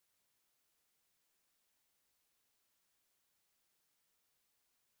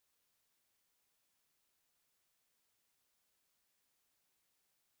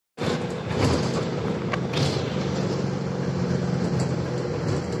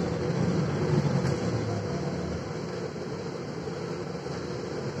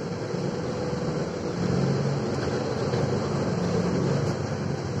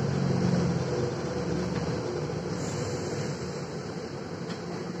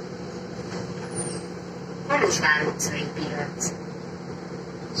Kolozsvár utcai piac.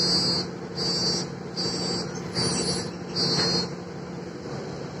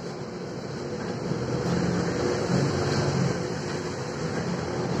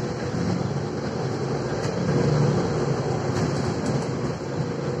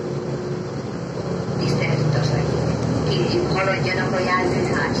 Haladjanak a jármű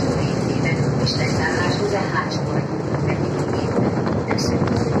hátsó részében, és leszálláshoz a hátsó ajtónak megnyitva. Köszönjük.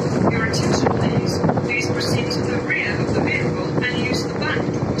 Your attention please. Please proceed to the rear of the vehicle and use the back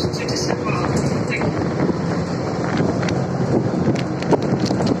doors to disembark. Thank you.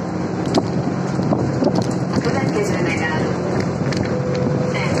 A következő megálló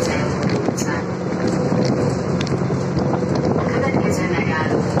Nemcsak utca. A következő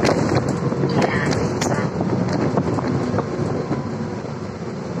megálló Járt utca.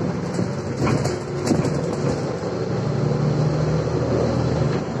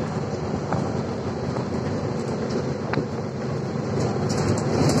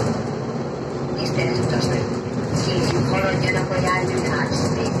 Haladjanak a jármű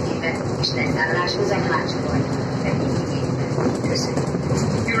hátsó részébe, és leszálláshoz a hátsó ajtónak megnyitva. Köszönjük.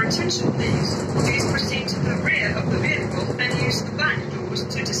 Your attention please. Please proceed to the rear of the vehicle and use the back doors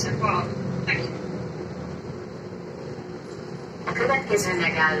to disembark. Thank you. A következő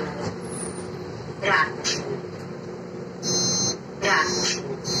megálló Rákospalota. Rákospalota.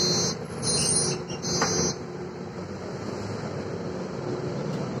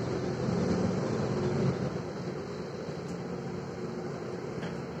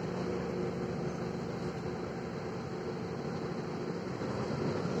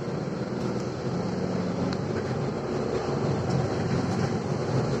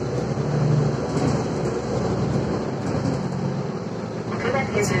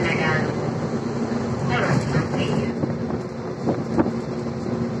 Következő megálló Maradjnak tér.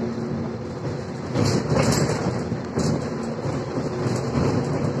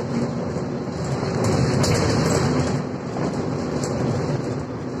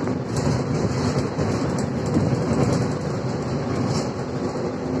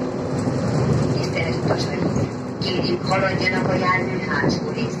 Tisztelt utasvezető! Kérjük, haladjanak a jármű hátsó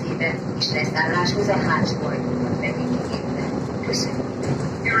részébe, és leszálláshoz a hátsó ajtónak megnyitva. Köszönjük.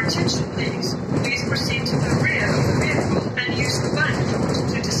 Your attention please. Please proceed to the rear of the vehicle and use the back doors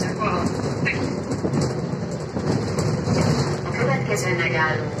to disembark. Thank you. A következő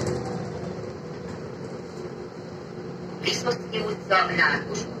megálló Viszocki utca,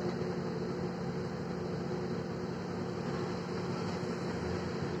 Rákospalota.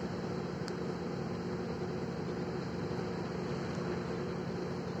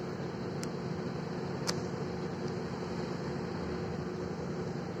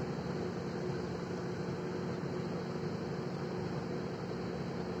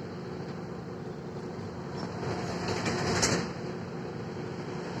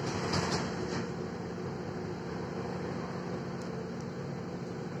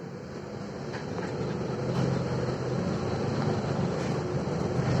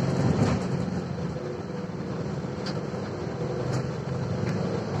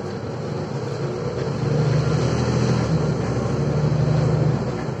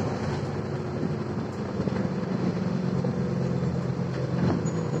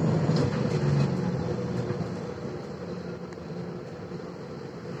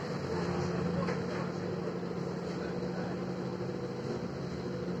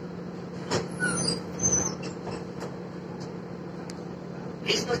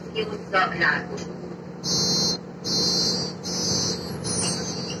 Viszocki utca, Rákospalota.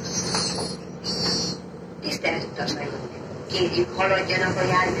 Tisztelt utasvezető! Kérjük, haladjanak a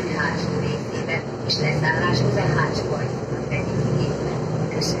jármű hátsó részébe, és leszálláshoz a hátsó ajtónak megnyitva.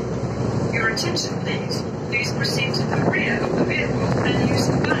 Köszönjük. Your attention please. Please proceed to the rear of the vehicle and use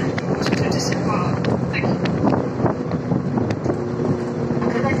the back doors to disembark. Thank you. A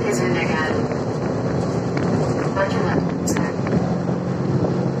következő megálló Tavaly utca.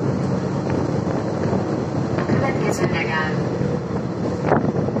 A következő megálló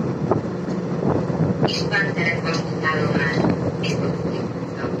István teret vasútállomás, Viszocki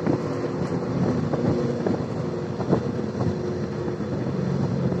utca.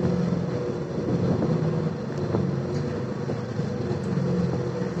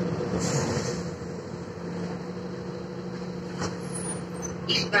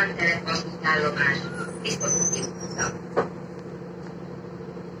 István teret vasútállomás, Viszocki utca.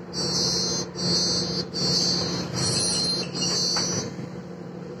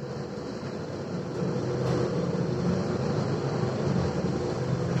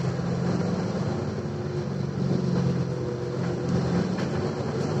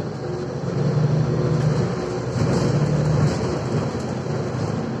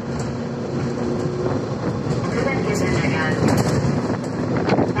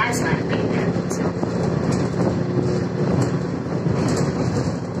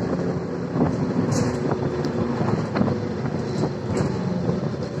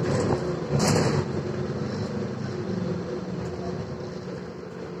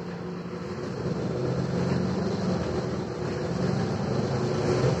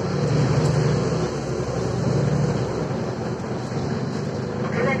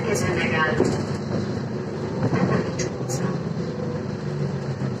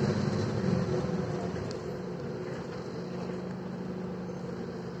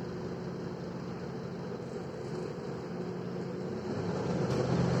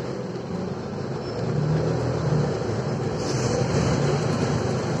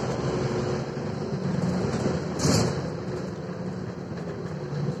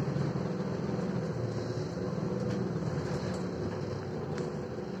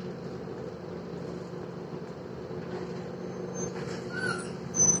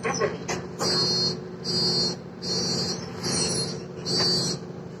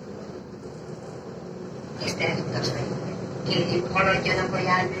 Tisztelt utasaink! Kérjük, haladjanak a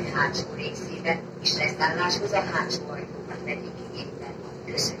jármű hátsó részébe, és leszálláshoz a hátsó ajtókat vegyék igénybe.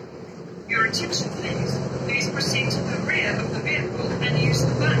 Köszönjük! Your attention, please. Please proceed to the rear of the vehicle and use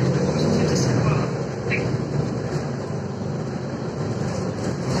the back doors to disembark. Thank you.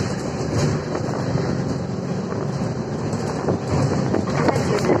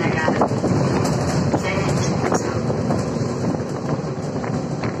 Következő megálló. Szerencsé utca.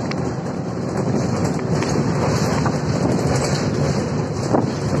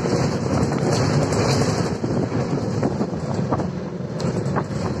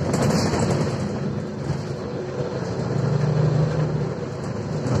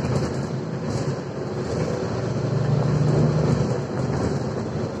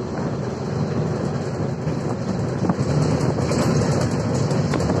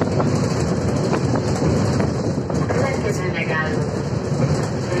 Következő megálló.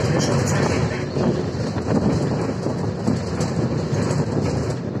 Ötös utca 54.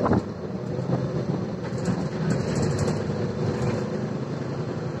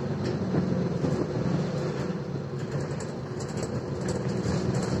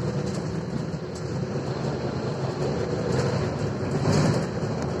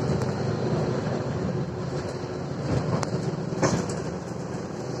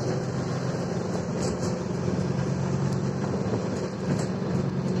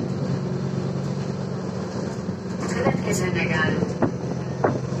 Következő megálló.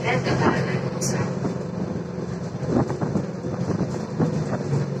 Tavaly utca.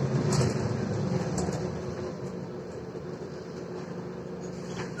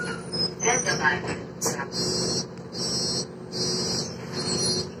 Tavaly utca.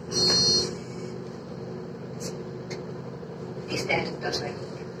 Tisztelt utasaink!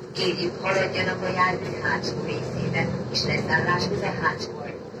 Kérjük, haladjanak a jármű hátsó részébe, és leszálláshoz a hátsó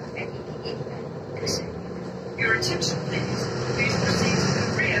ajtókat vegyék igénybe. Köszönjük! Your attention, please. Please proceed